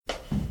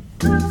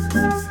Hi,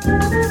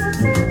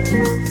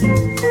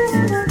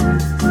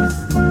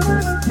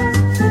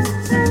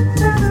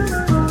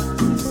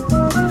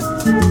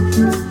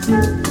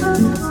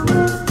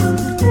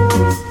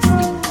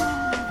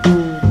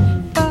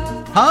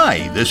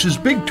 this is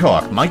Big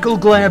Talk. Michael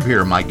Glab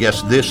here, my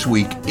guest this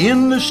week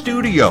in the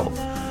studio,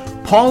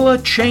 Paula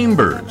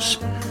Chambers.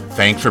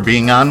 Thanks for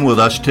being on with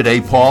us today,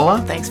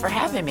 Paula. Thanks for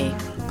having me.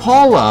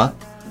 Paula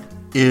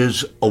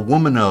is a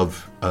woman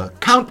of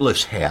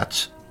countless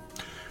hats.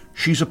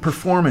 She's a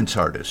performance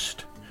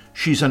artist.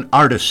 She's an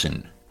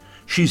artisan.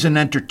 She's an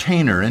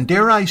entertainer. And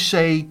dare I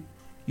say,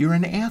 you're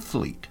an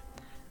athlete.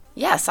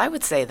 Yes, I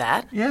would say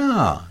that.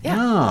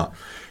 Yeah.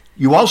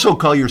 You also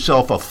call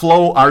yourself a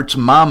flow arts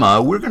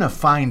mama. We're going to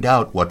find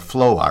out what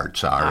flow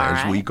arts are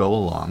as we go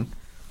along.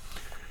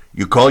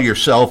 You call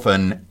yourself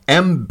an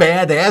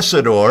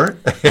ambassador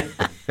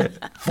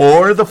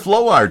for the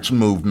flow arts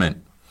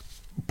movement.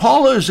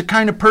 Paula is the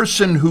kind of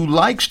person who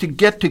likes to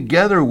get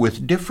together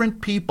with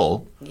different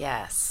people.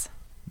 Yes.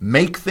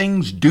 Make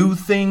things, do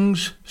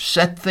things,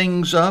 set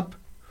things up.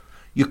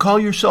 You call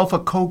yourself a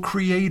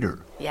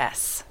co-creator.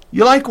 Yes.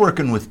 You like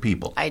working with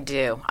people. I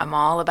do. I'm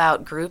all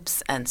about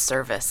groups and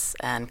service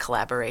and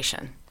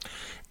collaboration.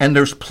 And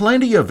there's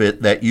plenty of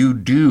it that you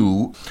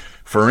do.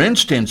 For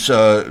instance,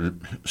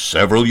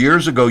 several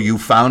years ago, you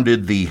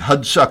founded the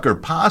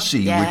Hudsucker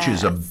Posse, which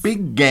is a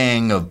big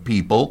gang of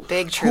people.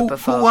 Big troop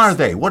of folks. Who are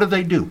they? What do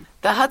they do?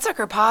 The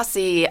Hudsucker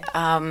Posse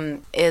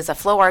is a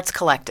flow arts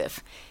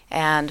collective.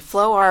 And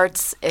flow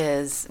arts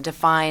is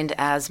defined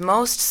as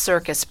most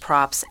circus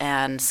props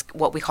and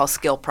what we call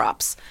skill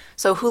props.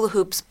 So hula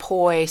hoops,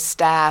 poi,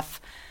 staff,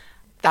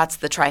 that's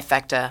the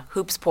trifecta,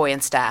 hoops, poi,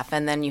 and staff.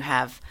 And then you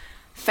have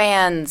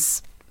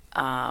fans,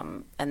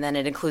 and then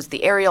it includes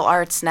the aerial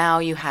arts. Now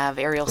you have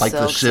aerial like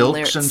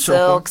silks, and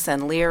so forth?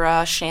 and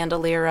lyra,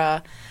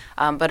 chandeliera.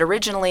 But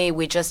originally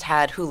we just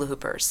had hula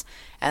hoopers.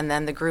 And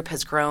then the group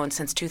has grown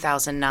since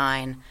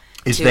 2009.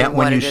 Is that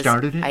when you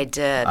started it? I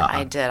did.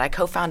 I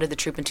co-founded the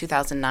troupe in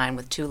 2009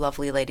 with two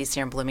lovely ladies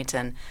here in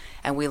Bloomington,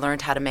 and we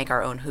learned how to make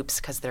our own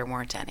hoops because there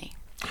weren't any.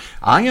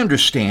 I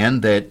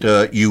understand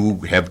that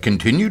you have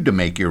continued to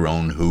make your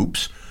own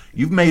hoops.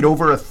 You've made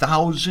over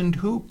 1,000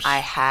 hoops. I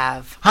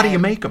have. How do you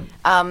make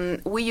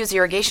them? We use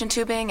irrigation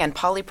tubing and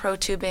polypro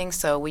tubing,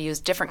 so we use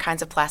different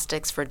kinds of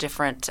plastics for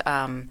different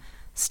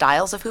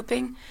styles of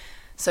hooping.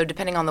 So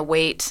depending on the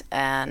weight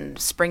and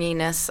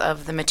springiness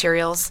of the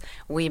materials,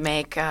 we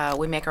make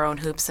our own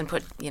hoops and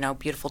put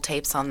beautiful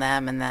tapes on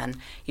them, and then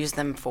use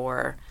them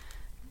for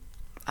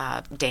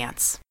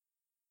dance.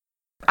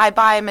 I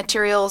buy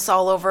materials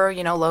all over,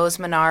 Lowe's,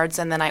 Menards,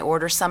 and then I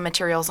order some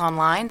materials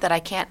online that I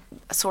can't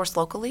source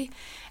locally.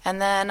 And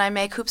then I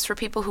make hoops for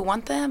people who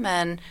want them,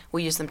 and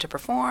we use them to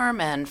perform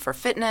and for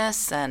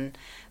fitness. And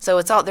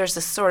so there's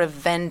this sort of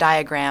Venn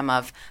diagram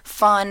of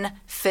fun,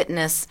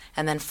 fitness,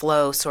 and then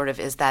flow sort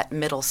of is that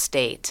middle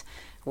state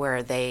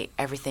where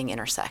everything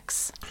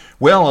intersects.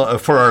 Well,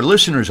 for our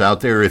listeners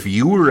out there, if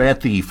you were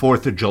at the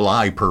 4th of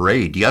July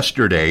parade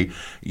yesterday,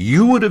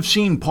 you would have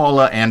seen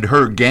Paula and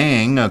her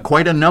gang,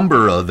 quite a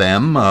number of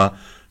them,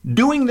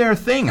 doing their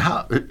thing.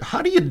 How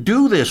do you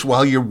do this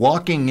while you're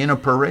walking in a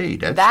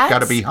parade? That's got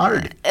to be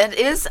hard. It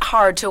is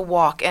hard to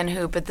walk and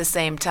hoop at the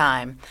same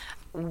time.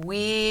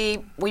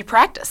 We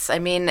practice. I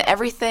mean,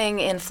 everything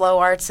in flow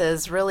arts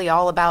is really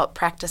all about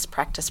practice,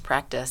 practice,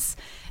 practice.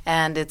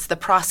 And it's the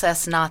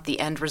process, not the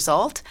end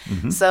result.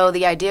 Mm-hmm. So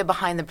the idea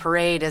behind the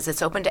parade is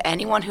it's open to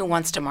anyone who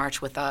wants to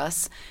march with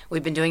us.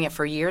 We've been doing it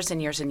for years and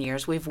years and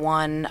years. We've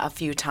won a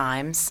few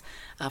times.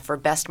 For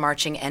Best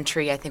Marching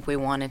Entry, I think we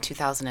won in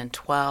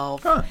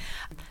 2012. Huh.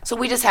 So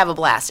we just have a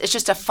blast. It's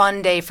just a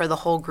fun day for the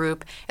whole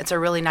group. It's a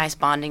really nice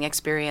bonding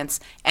experience.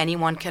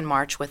 Anyone can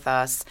march with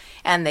us,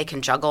 and they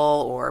can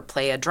juggle or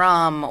play a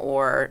drum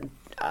or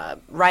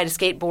ride a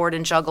skateboard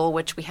and juggle,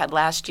 which we had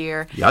last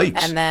year. Yikes.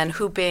 And then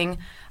hooping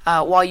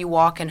while you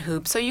walk and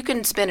hoop. So you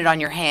can spin it on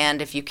your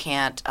hand if you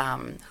can't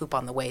hoop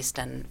on the waist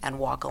and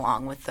walk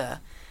along with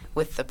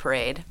the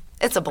parade.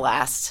 It's a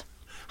blast.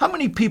 How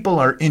many people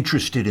are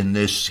interested in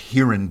this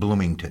here in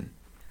Bloomington?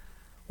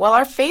 Well,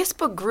 our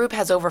Facebook group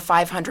has over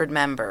 500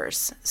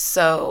 members.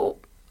 So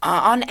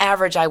on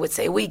average, I would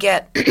say we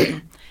get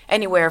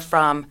anywhere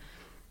from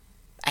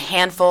a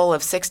handful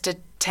of 6 to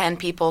 10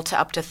 people to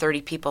up to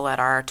 30 people at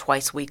our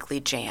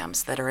twice-weekly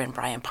jams that are in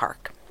Bryant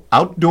Park.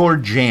 Outdoor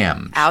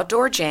jams.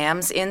 Outdoor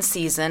jams in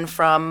season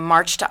from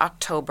March to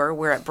October.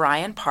 We're at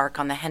Bryant Park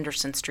on the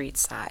Henderson Street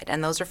side,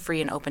 and those are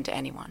free and open to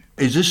anyone.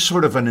 Is this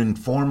sort of an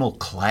informal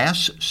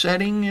class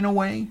setting in a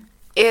way?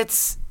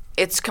 It's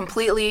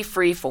completely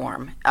free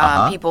form.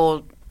 Uh-huh.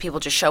 People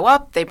just show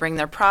up, they bring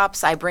their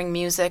props, I bring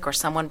music or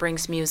someone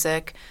brings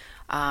music,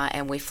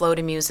 and we flow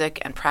to music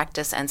and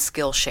practice and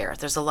skill share.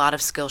 There's a lot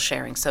of skill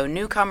sharing. So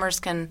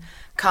newcomers can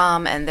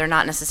come and they're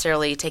not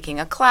necessarily taking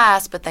a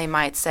class, but they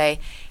might say,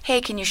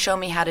 hey, can you show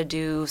me how to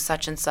do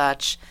such and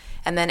such?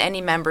 And then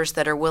any members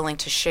that are willing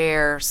to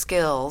share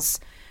skills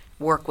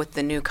work with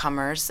the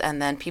newcomers,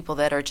 and then people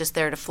that are just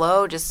there to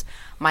flow just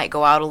might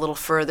go out a little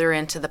further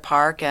into the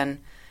park and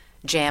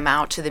jam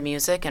out to the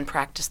music and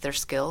practice their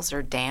skills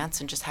or dance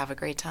and just have a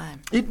great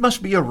time. It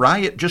must be a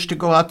riot just to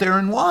go out there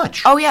and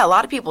watch. Oh, yeah. A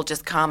lot of people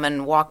just come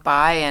and walk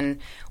by and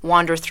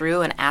wander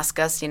through and ask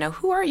us,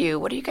 who are you?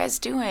 What are you guys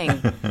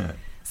doing?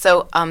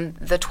 So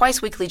the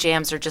twice weekly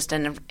jams are just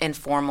an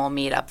informal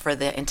meetup for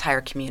the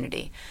entire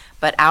community.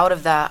 But out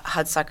of the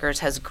Hudsuckers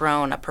has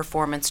grown a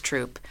performance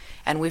troupe,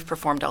 and we've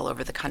performed all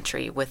over the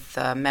country with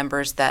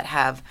members that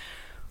have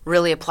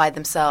really applied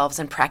themselves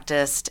and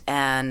practiced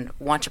and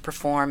want to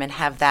perform and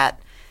have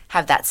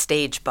that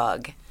stage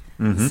bug.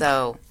 Mm-hmm.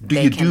 So do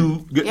you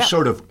do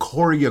sort of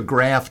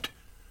choreographed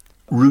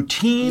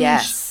routines?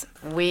 Yes,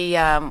 we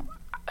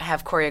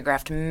have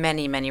choreographed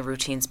many, many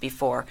routines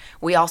before.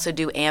 We also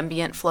do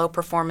ambient flow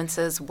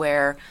performances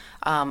where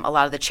a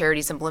lot of the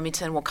charities in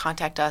Bloomington will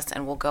contact us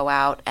and we'll go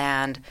out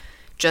and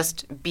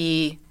just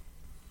be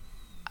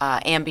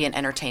ambient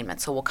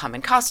entertainment. So we'll come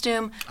in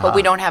costume, but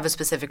we don't have a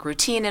specific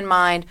routine in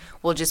mind.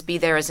 We'll just be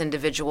there as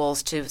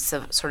individuals to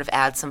sort of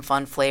add some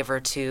fun flavor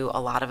to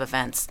a lot of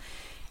events.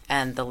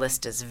 And the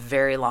list is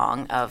very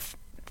long of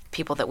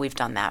people that we've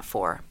done that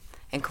for,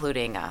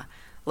 including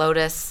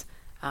Lotus,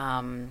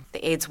 the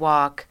AIDS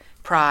Walk,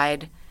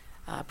 Pride,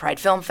 Pride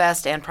Film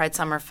Fest, and Pride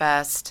Summer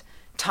Fest.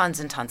 Tons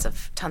and tons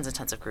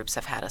of groups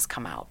have had us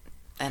come out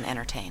and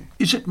entertain.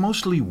 Is it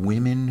mostly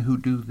women who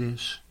do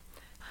this?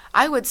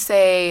 I would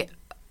say,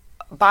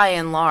 by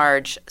and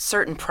large,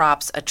 certain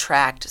props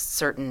attract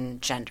certain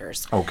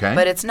genders. Okay.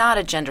 But it's not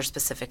a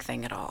gender-specific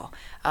thing at all.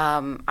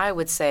 I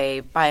would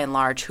say, by and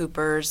large,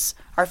 hoopers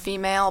are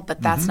female,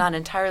 but that's not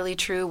entirely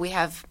true. We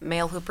have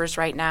male hoopers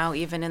right now,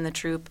 even in the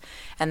troupe.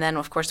 And then,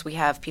 of course, we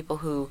have people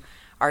who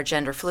are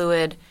gender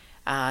fluid,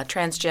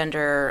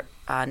 transgender,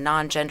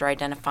 non-gender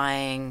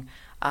identifying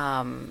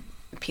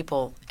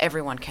people.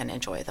 Everyone can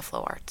enjoy the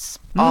flow arts.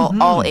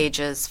 All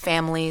ages,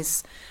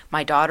 families.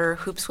 My daughter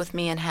hoops with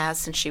me and has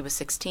since she was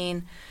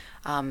 16.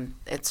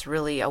 It's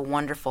really a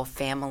wonderful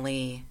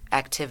family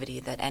activity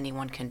that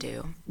anyone can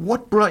do.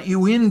 What brought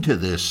you into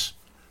this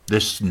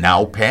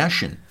now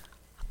passion?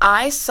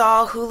 I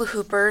saw hula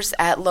hoopers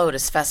at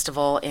Lotus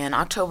Festival in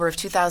October of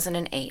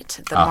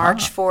 2008. The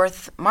March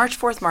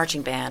 4th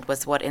Marching Band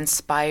was what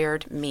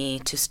inspired me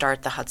to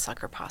start the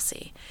Hudsucker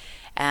Posse.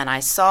 And I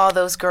saw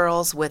those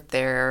girls with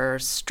their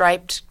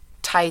striped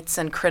tights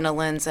and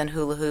crinolines and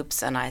hula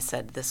hoops, and I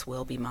said, this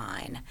will be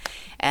mine.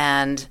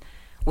 And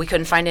we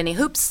couldn't find any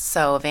hoops,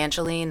 so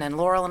Evangeline and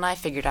Laurel and I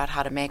figured out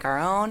how to make our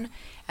own,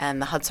 and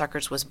the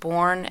Hudsuckers was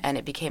born, and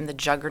it became the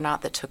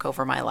juggernaut that took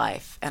over my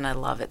life, and I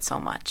love it so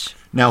much.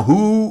 Now,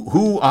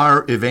 who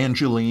are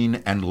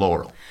Evangeline and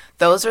Laurel?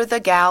 Those are the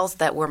gals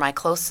that were my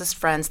closest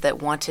friends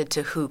that wanted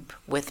to hoop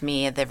with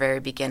me at the very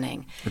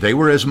beginning. They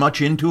were as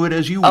much into it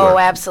as you were? Oh,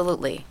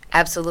 absolutely.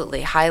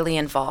 Absolutely. Highly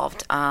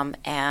involved.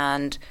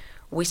 And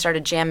we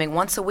started jamming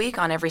once a week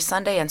on every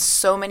Sunday, and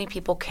so many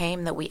people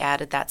came that we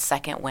added that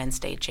second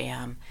Wednesday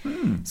jam.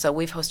 So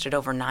we've hosted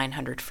over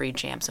 900 free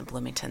jams in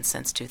Bloomington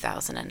since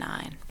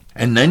 2009.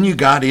 And then you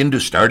got into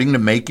starting to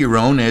make your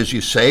own, as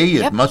you say.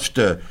 It Yep.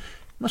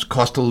 must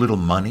cost a little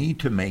money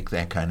to make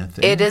that kind of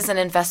thing. It is an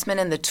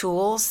investment in the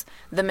tools.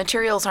 The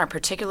materials aren't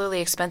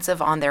particularly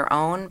expensive on their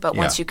own, but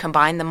once you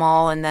combine them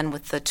all and then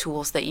with the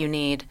tools that you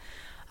need,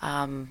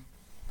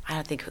 I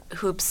don't think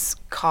hoops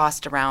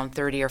cost around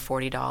 $30 or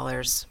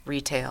 $40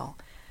 retail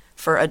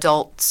for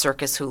adult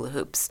circus hula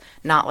hoops,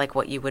 not like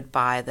what you would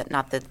buy,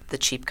 not the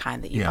cheap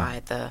kind that you buy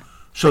at the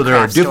So there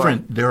are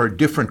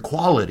different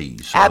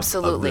qualities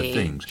Absolutely. of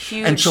the things.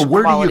 Huge and so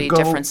where quality do you go,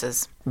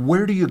 differences.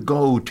 Where do you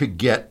go to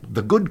get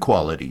the good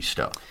quality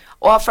stuff?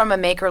 Well, from a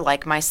maker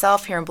like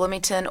myself here in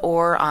Bloomington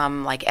or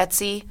like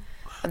Etsy.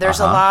 There's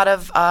a lot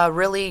of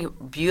really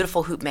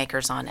beautiful hoop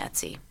makers on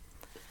Etsy.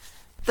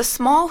 The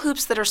small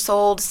hoops that are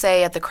sold,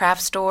 say, at the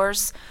craft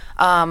stores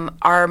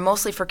are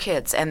mostly for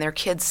kids, and they're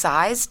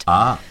kid-sized.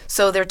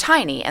 So they're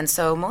tiny, and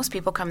so most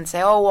people come and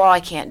say, oh, well, I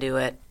can't do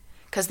it,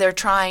 because they're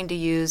trying to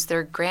use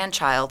their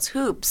grandchild's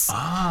hoops.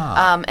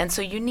 And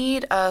so you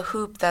need a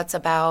hoop that's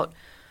about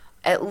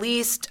at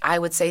least, I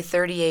would say,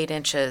 38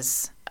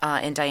 inches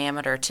in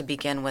diameter to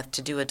begin with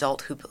to do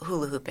adult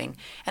hula hooping.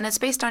 And it's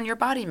based on your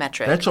body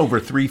metric. That's over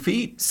 3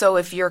 feet. So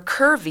if you're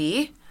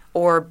curvy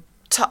or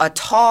a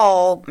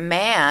tall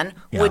man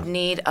would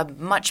need a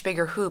much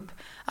bigger hoop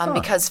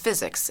because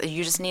physics.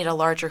 You just need a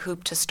larger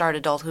hoop to start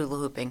adult hula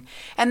hooping.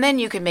 And then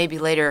you can maybe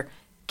later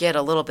get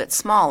a little bit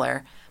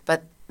smaller,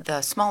 but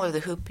the smaller the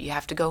hoop, you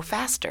have to go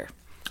faster.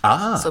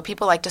 So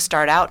people like to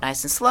start out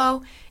nice and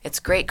slow. It's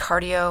great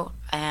cardio,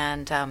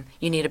 and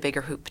you need a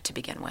bigger hoop to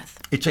begin with.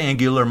 It's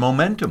angular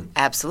momentum.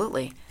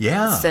 Absolutely.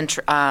 Yeah.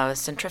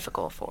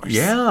 Centrifugal force.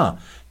 Yeah.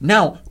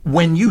 Now,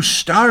 when you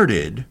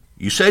started,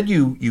 you said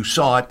you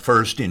saw it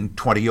first in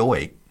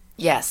 2008.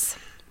 Yes.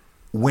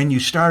 When you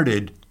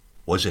started,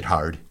 was it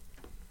hard?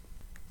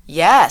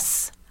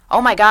 Yes.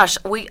 Oh my gosh,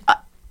 we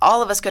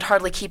all of us could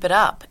hardly keep it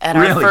up at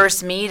our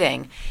first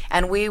meeting,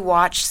 and we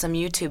watched some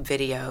YouTube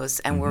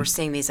videos, and we're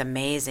seeing these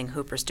amazing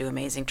hoopers do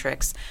amazing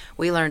tricks.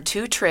 We learned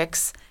 2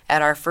 tricks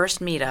at our first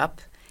meetup,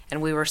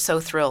 And we were so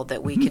thrilled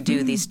that we could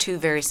do these two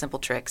very simple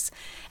tricks.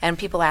 And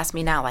people ask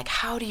me now, like,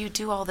 how do you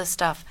do all this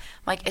stuff?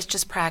 I'm like, it's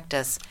just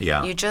practice.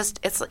 Yeah. You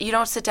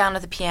don't sit down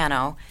at the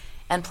piano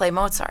and play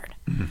Mozart.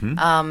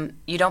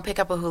 You don't pick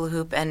up a hula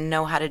hoop and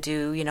know how to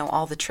do,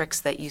 all the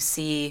tricks that you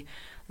see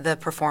the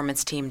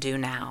performance team do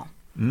now.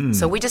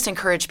 So we just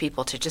encourage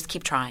people to just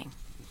keep trying.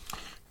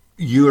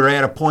 You're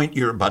at a point,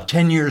 you're about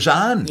 10 years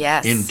on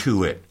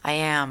into it. I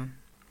am.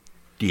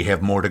 Do you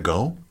have more to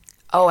go?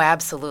 Oh,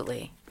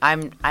 absolutely.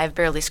 I've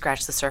barely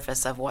scratched the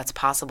surface of what's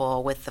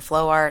possible with the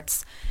flow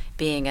arts,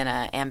 being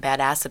an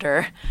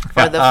ambassador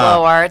for the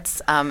flow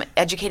arts,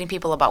 educating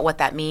people about what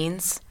that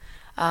means.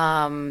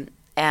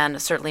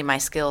 And certainly my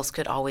skills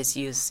could always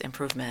use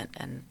improvement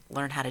and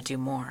learn how to do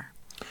more.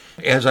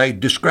 As I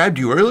described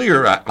you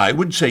earlier, I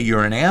would say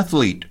you're an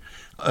athlete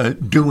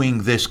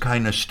doing this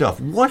kind of stuff.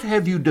 What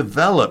have you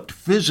developed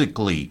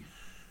physically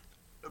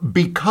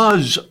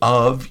because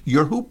of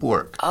your hoop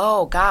work?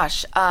 Oh,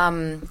 gosh.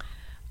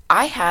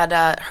 I had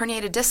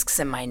herniated discs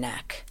in my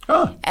neck.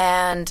 Oh.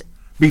 And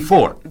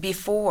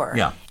Before.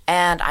 Yeah.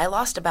 And I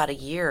lost about a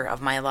year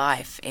of my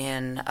life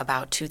in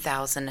about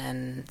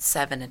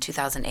 2007 and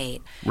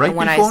 2008.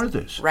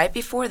 Right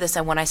before this.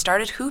 And when I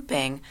started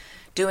hooping,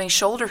 doing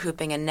shoulder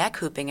hooping and neck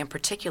hooping in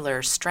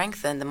particular,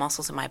 strengthened the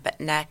muscles in my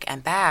neck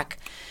and back.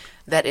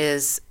 That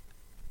is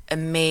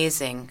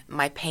amazing.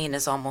 My pain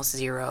is almost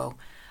zero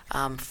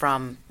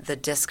from the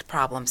disc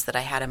problems that I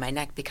had in my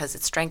neck because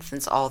it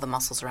strengthens all the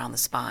muscles around the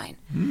spine.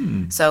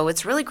 So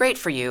it's really great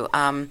for you.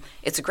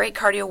 It's a great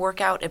cardio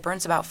workout. It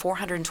burns about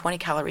 420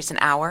 calories an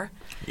hour.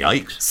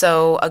 Yikes.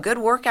 So a good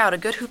workout, a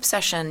good hoop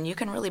session, you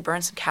can really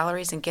burn some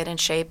calories and get in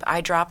shape. I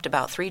dropped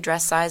about 3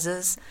 dress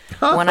sizes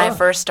when I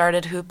first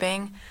started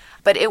hooping.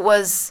 But that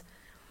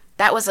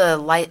was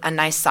a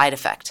nice side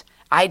effect.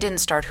 I didn't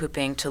start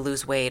hooping to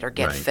lose weight or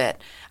get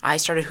fit. I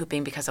started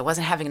hooping because I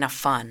wasn't having enough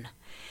fun.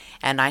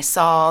 And I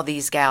saw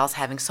these gals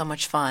having so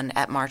much fun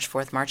at March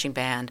 4th Marching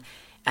Band,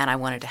 and I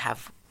wanted to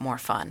have more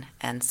fun.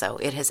 And so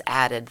it has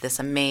added this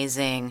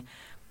amazing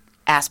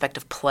aspect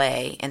of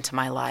play into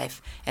my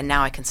life. And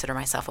now I consider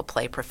myself a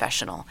play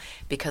professional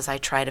because I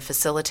try to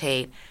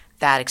facilitate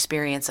that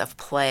experience of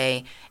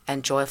play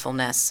and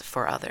joyfulness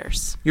for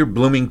others. You're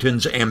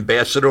Bloomington's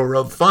ambassador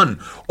of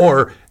fun,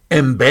 or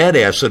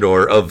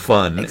ambassador of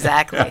fun.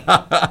 Exactly.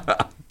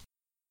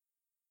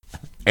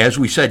 As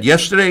we said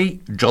yesterday,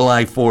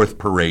 July 4th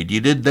parade.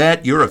 You did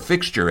that. You're a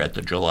fixture at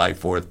the July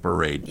 4th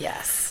parade.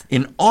 Yes.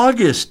 In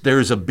August,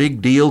 there's a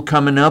big deal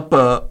coming up,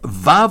 Va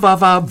Va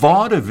Va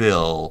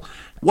Vaudeville.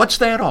 What's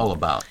that all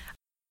about?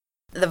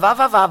 The Va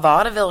Va Va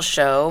Vaudeville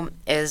show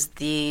is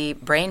the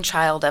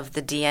brainchild of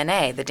the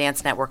DNA, the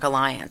Dance Network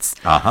Alliance.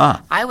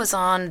 I was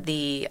on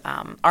the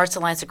Arts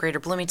Alliance of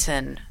Greater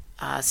Bloomington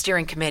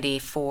steering committee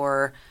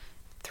for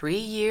 3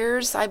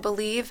 years, I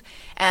believe,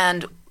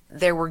 and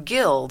there were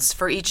guilds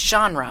for each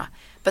genre,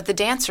 but the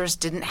dancers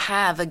didn't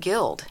have a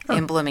guild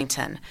in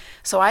Bloomington.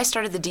 So I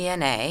started the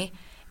DNA,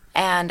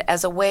 and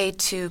as a way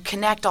to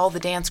connect all the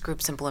dance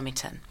groups in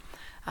Bloomington.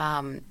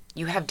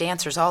 You have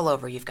dancers all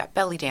over. You've got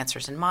belly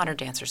dancers and modern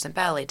dancers and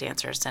ballet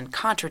dancers and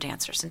contra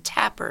dancers and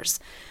tappers,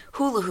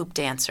 hula hoop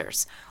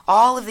dancers.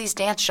 All of these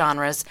dance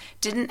genres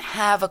didn't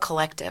have a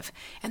collective,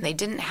 and they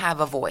didn't have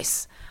a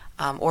voice.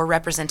 Or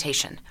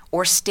representation,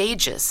 or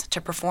stages to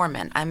perform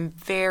in. I'm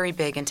very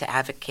big into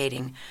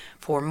advocating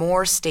for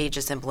more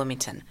stages in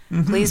Bloomington.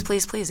 Please,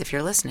 please, please, if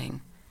you're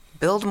listening,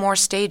 build more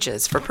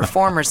stages for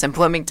performers in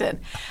Bloomington,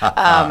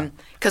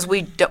 because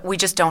we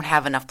just don't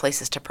have enough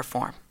places to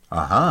perform.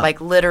 Like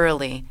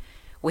literally,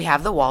 we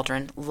have the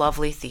Waldron,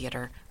 lovely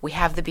theater. We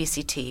have the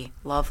BCT,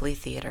 lovely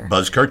theater.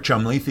 Buzzcart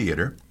Chumley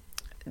Theater.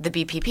 The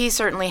BPP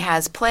certainly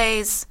has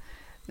plays.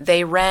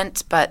 They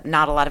rent, but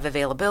not a lot of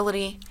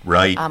availability.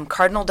 Right.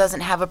 Cardinal doesn't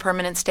have a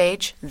permanent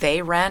stage.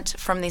 They rent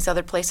from these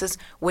other places,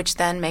 which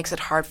then makes it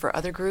hard for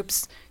other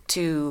groups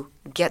to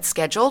get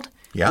scheduled.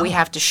 Yeah. We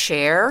have to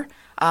share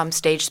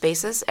stage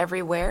spaces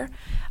everywhere,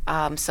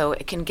 so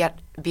it can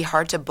be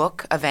hard to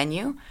book a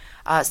venue.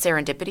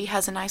 Serendipity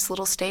has a nice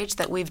little stage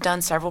that we've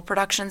done several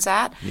productions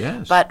at,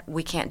 but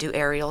we can't do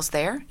aerials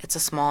there. It's a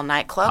small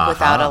nightclub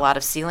without a lot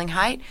of ceiling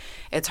height.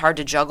 It's hard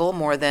to juggle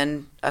more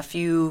than a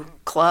few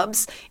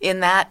clubs in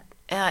that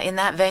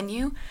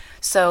venue.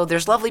 So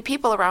there's lovely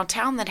people around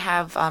town that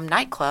have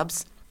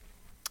nightclubs,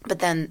 but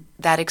then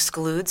that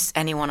excludes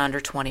anyone under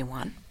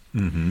 21.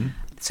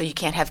 So you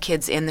can't have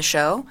kids in the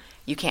show.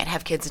 You can't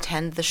have kids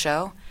attend the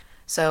show.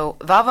 So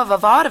Va Va Va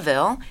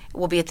Vaudeville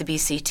will be at the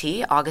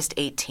BCT August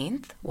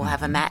 18th. We'll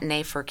have a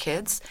matinee for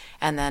kids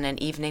and then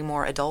an evening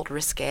more adult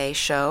risque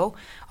show,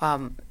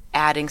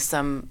 adding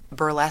some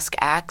burlesque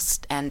acts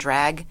and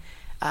drag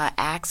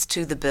acts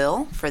to the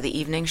bill for the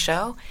evening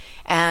show.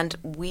 And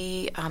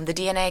we, the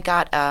DNA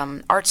got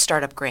art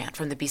startup grant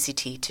from the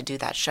BCT to do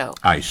that show.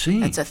 I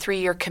see. It's a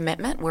 3-year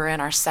commitment. We're in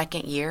our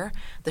second year.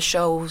 The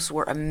shows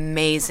were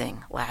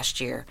amazing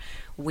last year.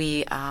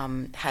 We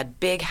had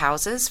big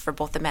houses for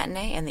both the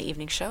matinee and the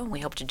evening show, and we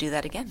hope to do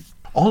that again.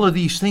 All of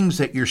these things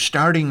that you're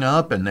starting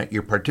up and that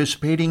you're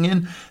participating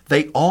in,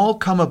 they all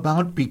come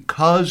about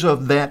because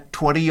of that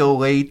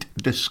 2008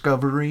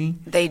 discovery?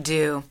 They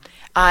do.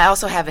 I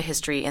also have a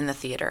history in the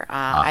theater.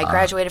 I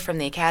graduated from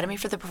the Academy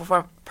for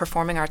the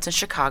Performing Arts in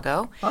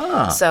Chicago,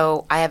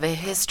 so I have a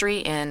history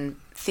in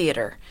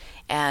theater.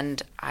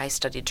 And I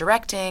studied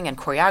directing and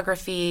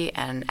choreography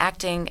and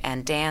acting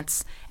and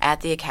dance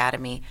at the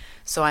Academy.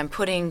 So I'm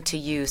putting to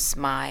use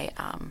my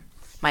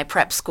my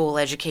prep school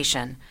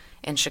education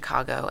in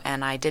Chicago,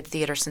 and I did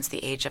theater since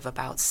the age of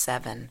about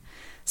 7.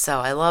 So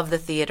I love the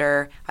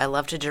theater. I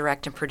love to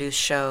direct and produce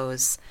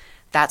shows.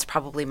 That's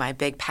probably my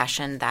big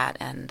passion, that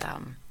and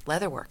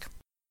leatherwork.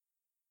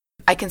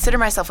 I consider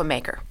myself a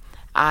maker.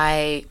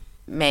 I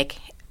make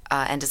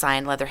and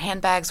design leather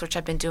handbags, which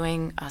I've been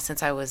doing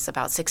since I was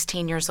about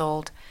 16 years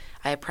old.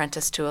 I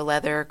apprenticed to a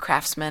leather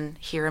craftsman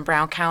here in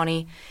Brown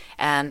County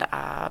and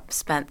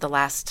spent the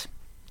last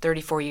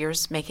 34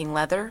 years making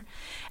leather.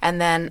 And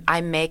then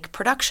I make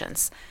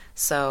productions.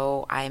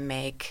 So I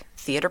make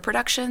theater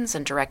productions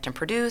and direct and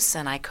produce,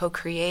 and I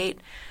co-create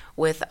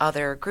with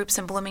other groups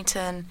in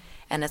Bloomington.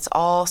 And it's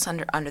all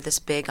under this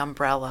big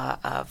umbrella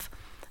of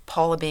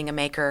Paula being a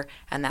maker,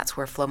 and that's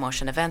where Flow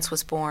Motion Events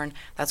was born,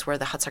 that's where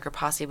the Hudsucker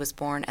Posse was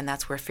born, and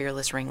that's where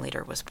Fearless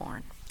Ringleader was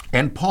born.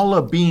 And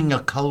Paula being a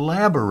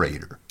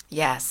collaborator.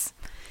 Yes.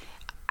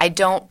 I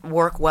don't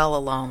work well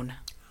alone.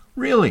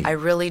 Really? I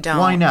really don't.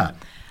 Why not?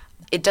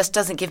 It just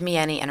doesn't give me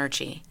any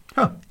energy.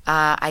 Huh.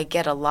 I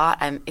get a lot.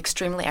 I'm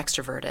extremely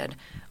extroverted.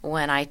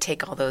 When I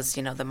take all those,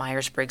 the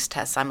Myers-Briggs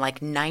tests, I'm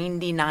like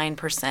 99%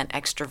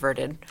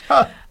 extroverted.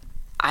 Huh.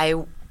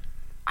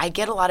 I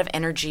get a lot of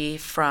energy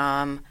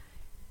from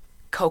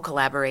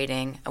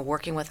co-collaborating,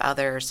 working with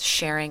others,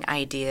 sharing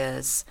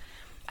ideas.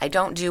 I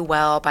don't do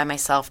well by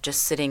myself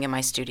just sitting in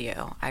my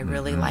studio. I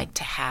really like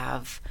to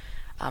have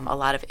a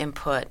lot of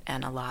input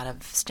and a lot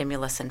of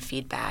stimulus and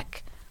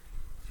feedback.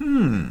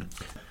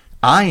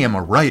 I am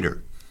a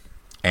writer,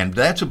 and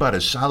that's about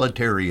as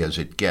solitary as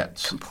it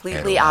gets.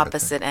 Completely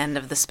opposite end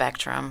of the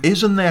spectrum.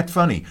 Isn't that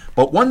funny?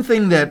 But one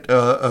thing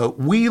that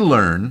we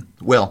learn,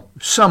 well,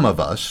 some of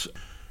us,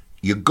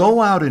 you go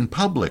out in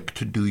public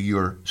to do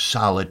your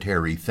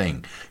solitary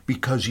thing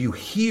because you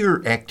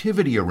hear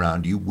activity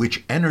around you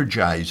which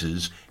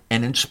energizes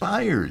and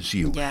inspires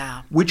you.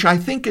 Yeah. Which I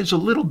think is a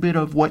little bit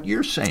of what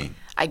you're saying.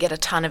 I get a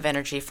ton of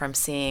energy from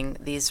seeing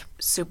these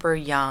super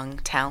young,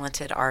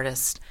 talented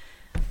artists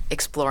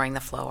exploring the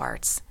flow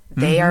arts.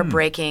 They are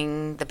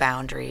breaking the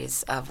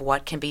boundaries of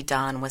what can be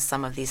done with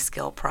some of these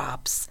skill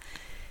props.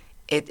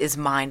 It is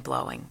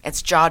mind-blowing.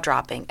 It's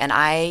jaw-dropping. And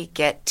I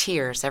get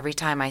tears every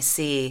time I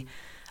see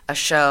a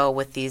show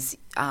with these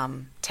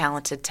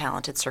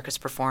talented circus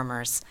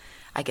performers.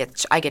 I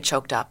get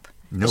choked up.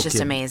 No it's just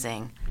kidding.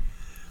 Amazing.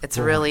 It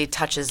really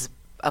touches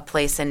a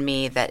place in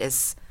me that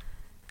is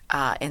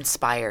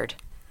inspired,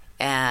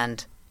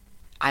 and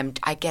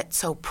I get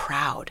so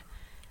proud.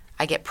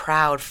 I get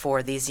proud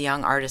for these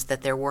young artists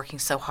that they're working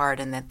so hard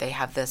and that they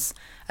have this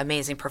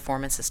amazing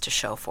performances to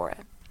show for it.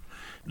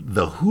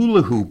 The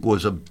hula hoop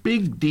was a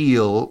big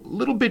deal a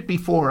little bit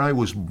before I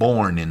was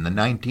born in the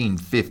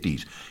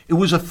 1950s. It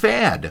was a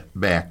fad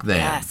back then.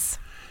 Yes.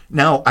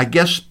 Now, I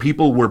guess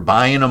people were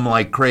buying them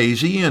like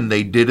crazy, and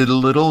they did it a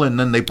little, and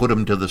then they put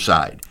them to the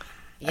side.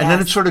 Yes. And then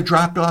it sort of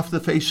dropped off the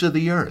face of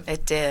the earth.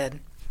 It did.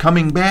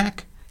 Coming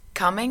back?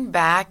 Coming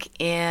back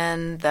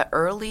in the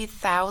early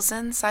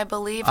thousands, I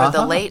believe, or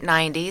the late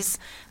 90s,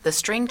 the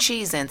string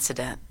cheese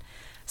incident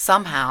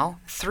somehow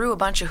threw a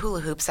bunch of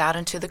hula hoops out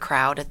into the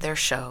crowd at their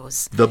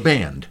shows. The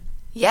band?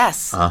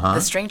 Yes, the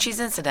string cheese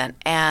incident.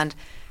 And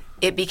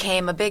it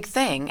became a big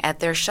thing at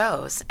their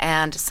shows.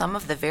 And some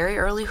of the very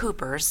early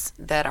hoopers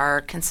that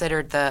are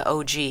considered the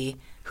OG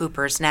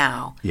hoopers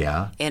now,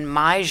 in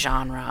my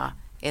genre,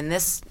 in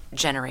this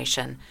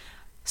generation,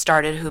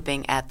 started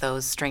hooping at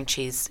those string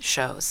cheese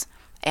shows.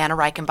 Anna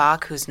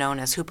Reichenbach, who's known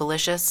as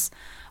Hoopalicious,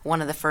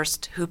 one of the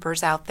first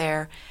hoopers out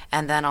there,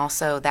 and then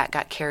also that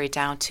got carried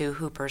down to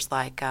hoopers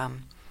like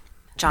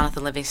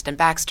Jonathan Livingston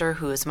Baxter,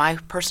 who is my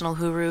personal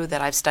hooroo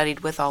that I've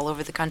studied with all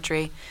over the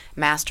country,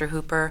 master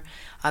hooper,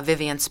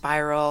 Vivian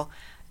Spiral,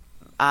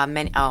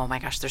 many. Oh my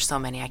gosh, there's so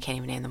many, I can't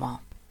even name them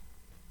all.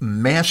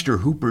 Master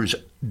hoopers,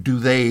 do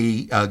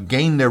they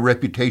gain their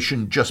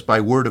reputation just by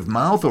word of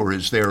mouth, or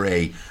is there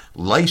a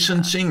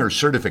licensing or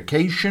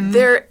certification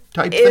type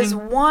thing? There is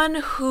one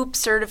hoop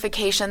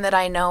certification that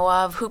I know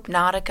of. Hoop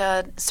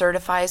Nautica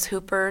certifies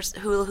hoopers,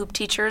 hula hoop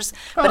teachers,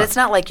 but it's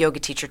not like yoga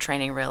teacher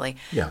training, really.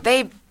 Yeah.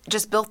 They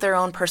just built their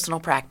own personal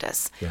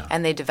practice,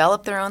 and they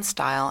develop their own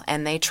style,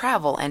 and they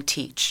travel and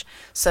teach.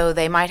 So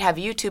they might have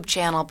a YouTube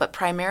channel, but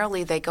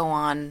primarily they go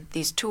on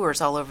these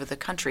tours all over the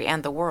country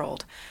and the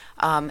world.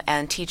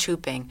 And teach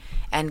hooping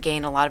and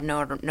gain a lot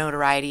of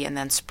notoriety and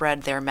then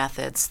spread their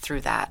methods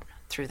through that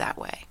through that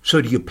way.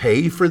 So do you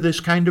pay for this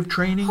kind of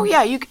training? Oh,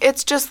 yeah.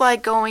 It's just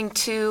like going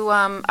to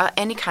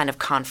any kind of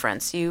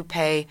conference. You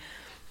pay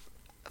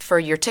for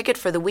your ticket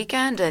for the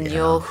weekend, and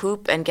you'll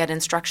hoop and get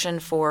instruction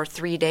for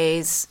 3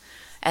 days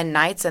and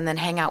nights, and then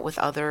hang out with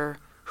other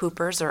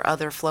hoopers or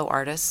other flow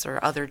artists or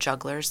other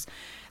jugglers.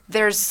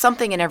 There's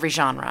something in every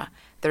genre.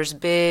 There's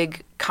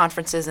big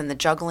conferences in the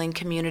juggling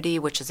community,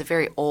 which is a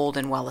very old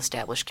and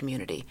well-established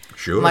community.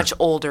 Sure. Much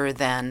older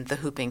than the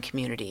hooping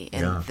community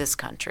in this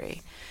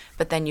country.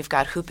 But then you've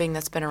got hooping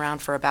that's been around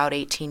for about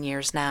 18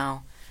 years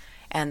now.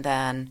 And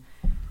then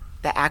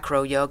the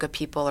acro yoga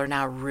people are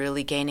now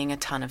really gaining a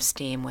ton of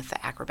steam with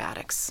the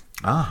acrobatics.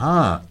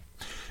 I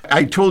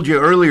told you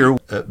earlier,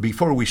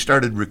 before we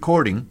started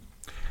recording,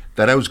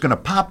 that I was going to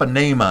pop a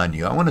name on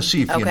you. I want to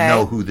see if you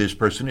know who this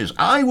person is.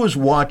 I was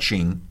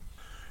watching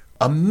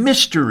a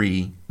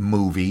mystery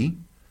movie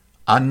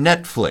on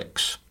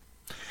Netflix,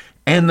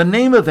 and the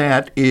name of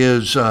that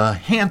is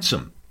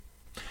Handsome,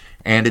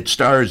 and it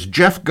stars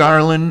Jeff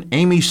Garlin,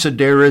 Amy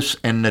Sedaris,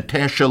 and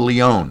Natasha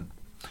Lyonne.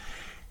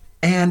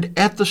 And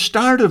at the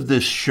start of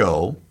this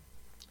show,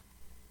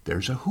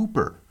 there's a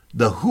hooper.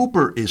 The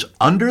hooper is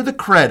under the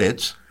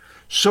credits,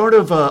 sort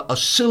of a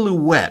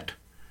silhouette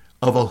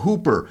of a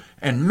hooper.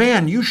 And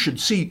man, you should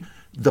see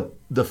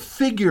the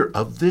figure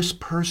of this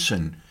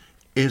person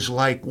is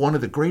like one of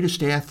the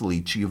greatest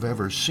athletes you've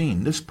ever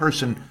seen. This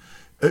person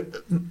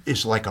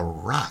is like a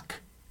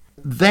rock.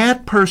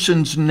 That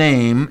person's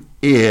name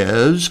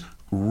is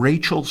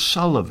Rachel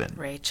Sullivan.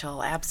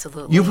 Rachel,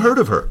 absolutely. You've heard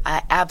of her?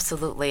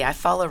 Absolutely. I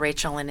follow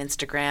Rachel on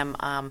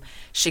Instagram.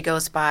 She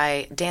goes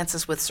by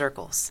Dances with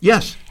Circles.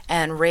 Yes.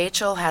 And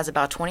Rachel has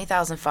about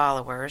 20,000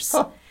 followers.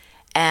 Huh.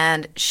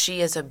 And she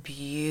is a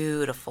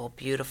beautiful,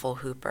 beautiful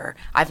hooper.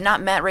 I've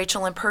not met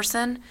Rachel in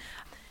person,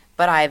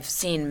 but I've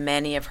seen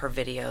many of her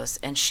videos,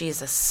 and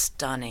she's a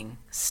stunning,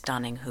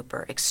 stunning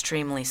hooper,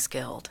 extremely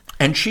skilled.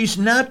 And she's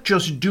not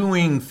just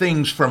doing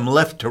things from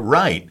left to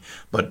right,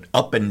 but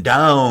up and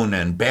down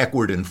and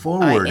backward and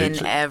forward.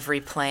 In every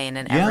plane,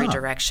 in every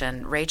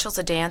direction. Rachel's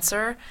a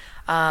dancer,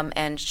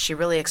 and she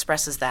really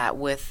expresses that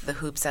with the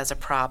hoops as a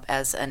prop,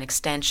 as an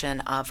extension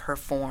of her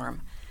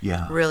form.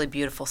 Yeah. Really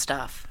beautiful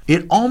stuff.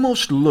 It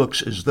almost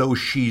looks as though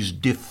she's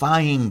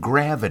defying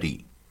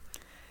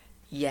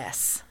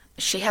Yes.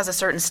 She has a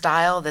certain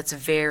style that's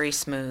very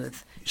smooth.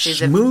 She's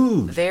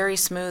smooth. A very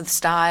smooth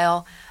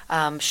style.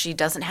 She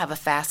doesn't have a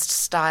fast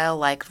style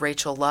like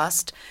Rachel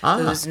Lust,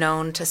 who's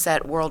known to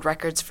set world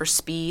records for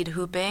speed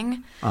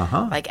hooping,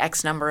 like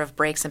X number of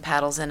breaks and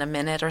paddles in a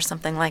minute or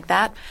something like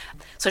that.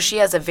 So she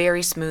has a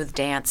very smooth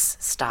dance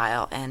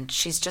style, and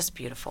she's just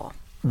beautiful.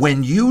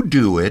 When you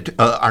do it,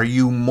 are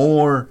you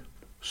more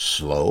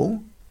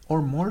slow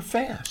or more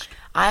fast?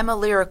 I'm a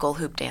lyrical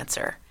hoop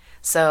dancer.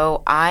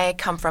 So I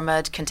come from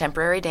a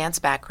contemporary dance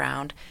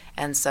background,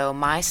 and so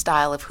my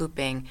style of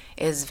hooping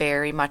is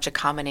very much a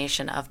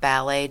combination of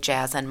ballet,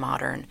 jazz, and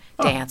modern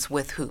dance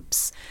with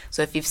hoops.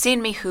 So if you've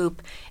seen me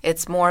hoop,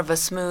 it's more of a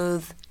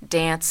smooth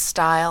dance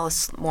style,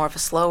 more of a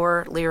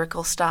slower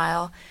lyrical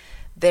style.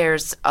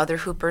 There's other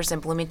hoopers in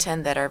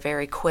Bloomington that are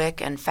very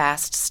quick and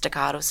fast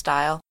staccato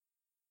style.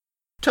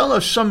 Tell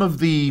us some of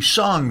the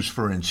songs,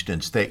 for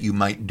instance, that you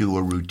might do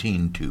a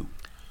routine to.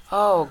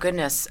 Oh,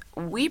 goodness.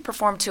 We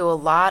perform to a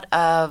lot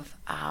of,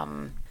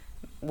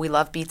 we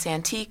love beats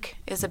antique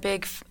is a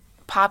big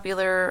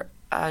popular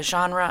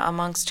genre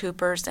amongst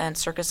hoopers and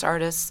circus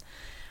artists.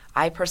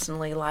 I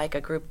personally like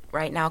a group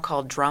right now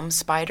called Drum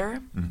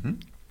Spider.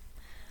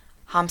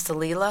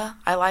 Hamsalila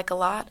I like a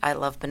lot. I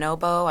love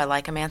Bonobo. I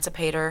like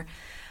Emancipator.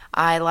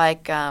 I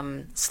like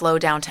slow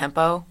down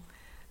tempo.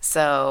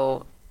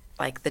 So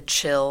like the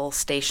chill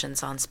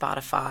stations on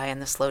Spotify and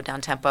the slow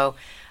down tempo.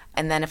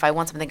 And then if I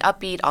want something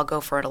upbeat, I'll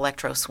go for an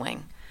electro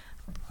swing.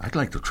 I'd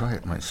like to try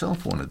it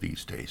myself one of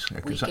these days.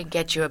 We could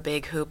get you a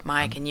big hoop,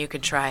 Mike, and you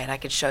could try it. I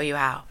could show you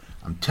how.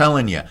 I'm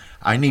telling you,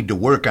 I need to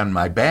work on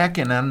my back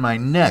and on my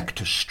neck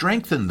to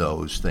strengthen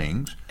those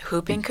things.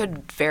 Hooping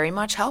could very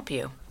much help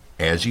you.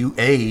 As you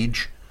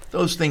age,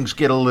 those things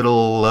get a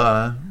little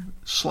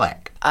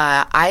slack.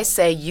 I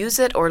say use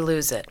it or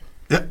lose it.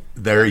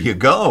 There you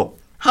go.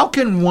 How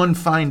can one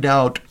find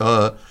out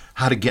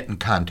how to get in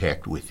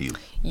contact with you?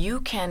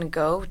 You can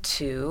go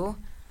to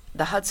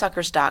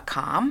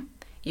thehudsuckers.com.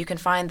 You can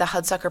find the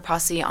Hudsucker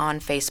Posse on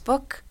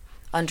Facebook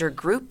under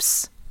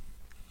groups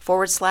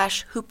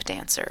 /hoop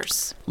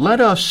dancers.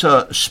 Let us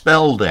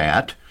spell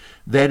that.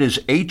 That is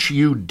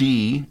HUDSUCKER.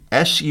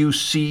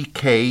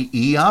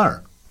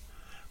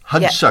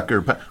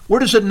 Hudsucker. Yeah. Where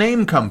does the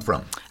name come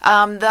from?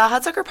 The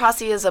Hudsucker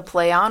Posse is a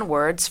play on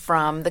words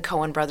from the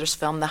Coen brothers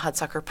film The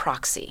Hudsucker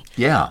Proxy,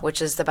 which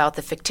is about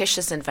the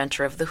fictitious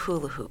inventor of the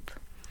hula hoop.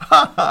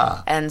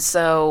 And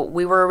so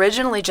we were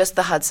originally just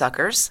the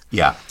Hudsuckers.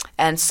 Yeah.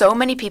 And so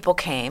many people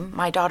came.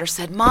 My daughter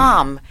said,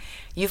 "Mom,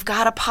 you've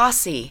got a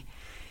posse."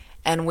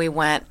 And we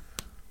went,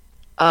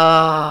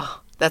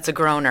 "Oh, that's a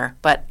groaner."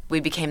 But we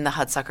became the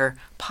Hudsucker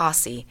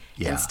Posse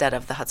instead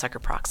of the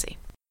Hudsucker Proxy.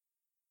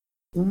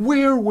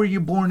 Where were you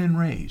born and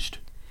raised?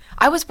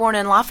 I was born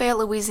in Lafayette,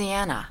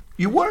 Louisiana.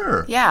 You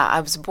were? Yeah, I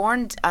was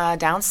born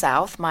down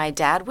south. My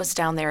dad was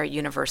down there at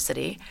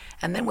university,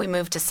 and then we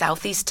moved to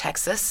southeast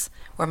Texas,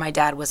 where my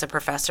dad was a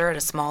professor at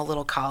a small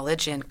little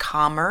college in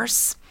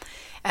Commerce.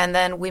 And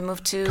then we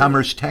moved to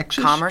Commerce,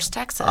 Texas? Commerce,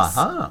 Texas.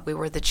 Uh-huh. We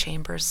were the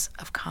Chambers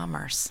of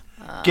Commerce.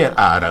 Get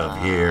out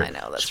of here. I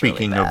know, that's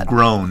Speaking really bad. of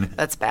grown.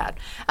 That's bad.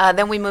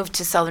 Then we moved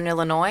to southern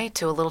Illinois,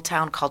 to a little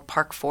town called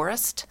Park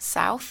Forest,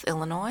 South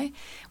Illinois,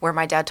 where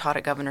my dad taught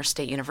at Governor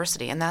State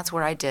University. And that's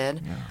where I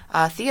did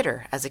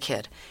theater as a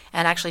kid,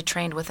 and actually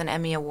trained with an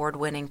Emmy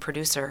Award-winning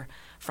producer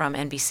from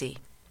NBC.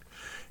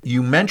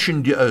 You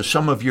mentioned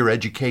some of your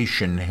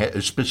education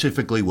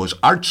specifically was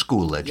art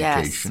school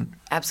education. Yes,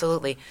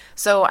 absolutely.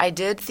 So I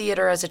did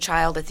theater as a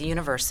child at the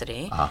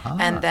university,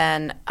 and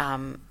then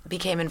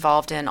became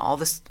involved in all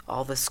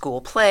the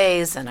school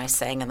plays, and I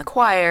sang in the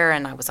choir,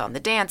 and I was on the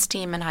dance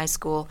team in high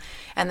school.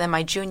 And then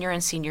my junior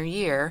and senior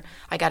year,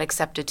 I got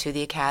accepted to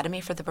the Academy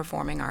for the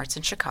Performing Arts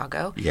in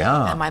Chicago.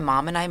 Yeah. And my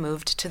mom and I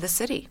moved to the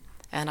city,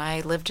 and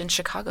I lived in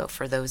Chicago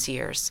for those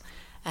years,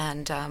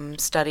 and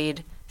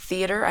studied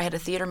theater. I had a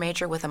theater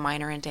major with a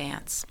minor in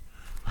dance.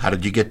 How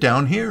did you get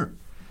down here?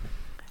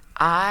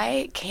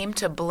 I came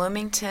to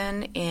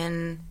Bloomington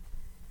in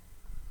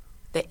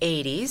the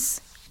 80s,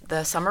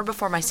 the summer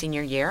before my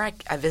senior year.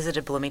 I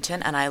visited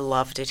Bloomington, and I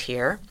loved it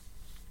here.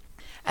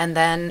 And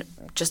then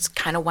just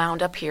kind of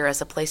wound up here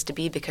as a place to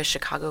be because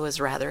Chicago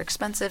is rather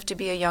expensive to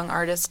be a young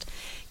artist.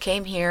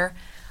 Came here,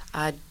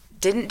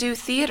 didn't do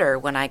theater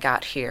when I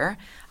got here.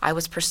 I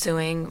was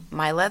pursuing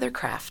my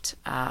leathercraft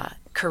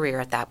career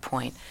at that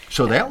point.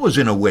 So that was,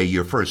 in a way,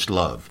 your first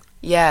love.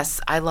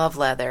 Yes, I love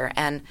leather,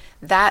 and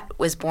that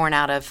was born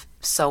out of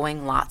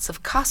sewing lots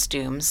of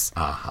costumes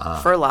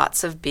for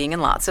being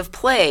in lots of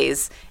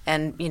plays,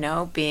 and,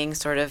 being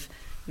sort of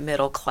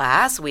middle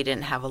class. We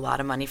didn't have a lot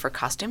of money for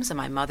costumes, and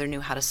my mother knew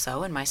how to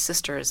sew, and my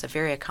sister is a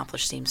very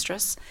accomplished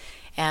seamstress,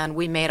 and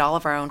we made all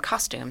of our own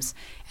costumes.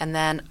 And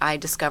then I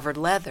discovered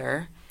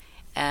leather,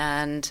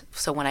 and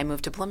so when I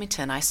moved to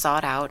Bloomington, I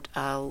sought out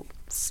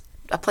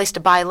a place to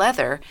buy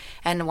leather,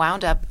 and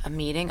wound up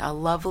meeting a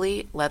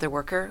lovely leather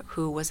worker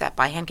who was at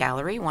By Hand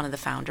Gallery, one of the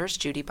founders,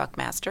 Judy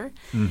Buckmaster.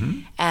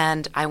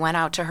 And I went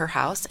out to her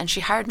house, and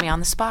she hired me on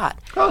the spot.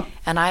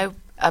 And I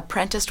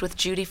apprenticed with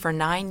Judy for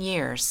 9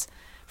 years,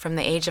 from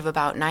the age of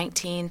about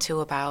 19 to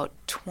about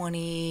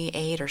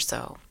 28 or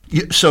so.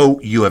 So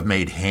you have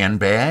made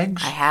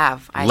handbags? I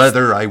have.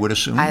 Leather, I would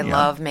assume? I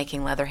love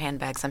making leather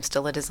handbags. I'm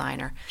still a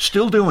designer.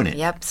 Still doing it?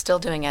 Yep, still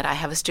doing it. I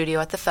have a studio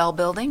at the Fell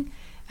Building,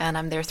 and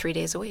I'm there 3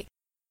 days a week.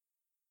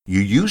 You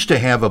used to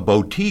have a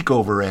boutique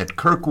over at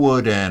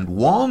Kirkwood and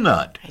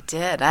Walnut. I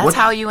did. That's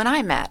how you and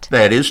I met.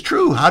 That is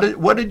true.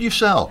 What did you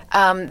sell?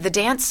 The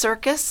Dance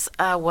Circus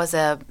was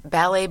a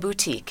ballet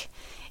boutique,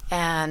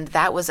 and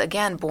that was,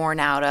 again, born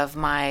out of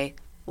my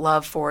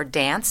love for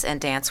dance and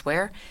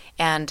dancewear.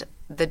 And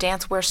the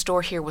dancewear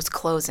store here was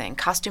closing.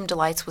 Costume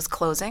Delights was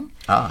closing.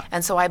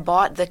 And so I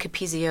bought the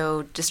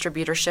Capezio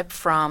distributorship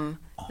from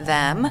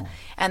them,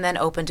 and then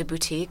opened a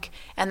boutique.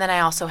 And then I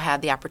also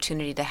had the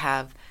opportunity to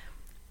have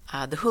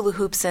the hula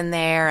hoops in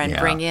there, and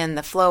bring in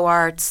the flow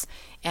arts,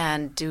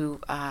 and do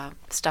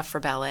stuff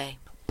for ballet.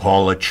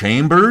 Paula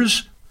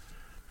Chambers,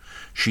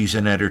 she's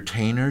an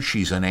entertainer,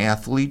 she's an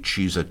athlete,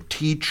 she's a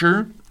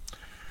teacher,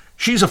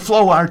 she's a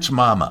flow arts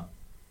mama.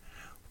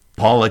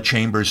 Paula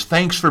Chambers,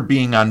 thanks for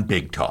being on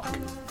Big Talk.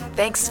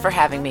 Thanks for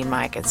having me,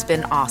 Mike. It's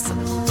been awesome.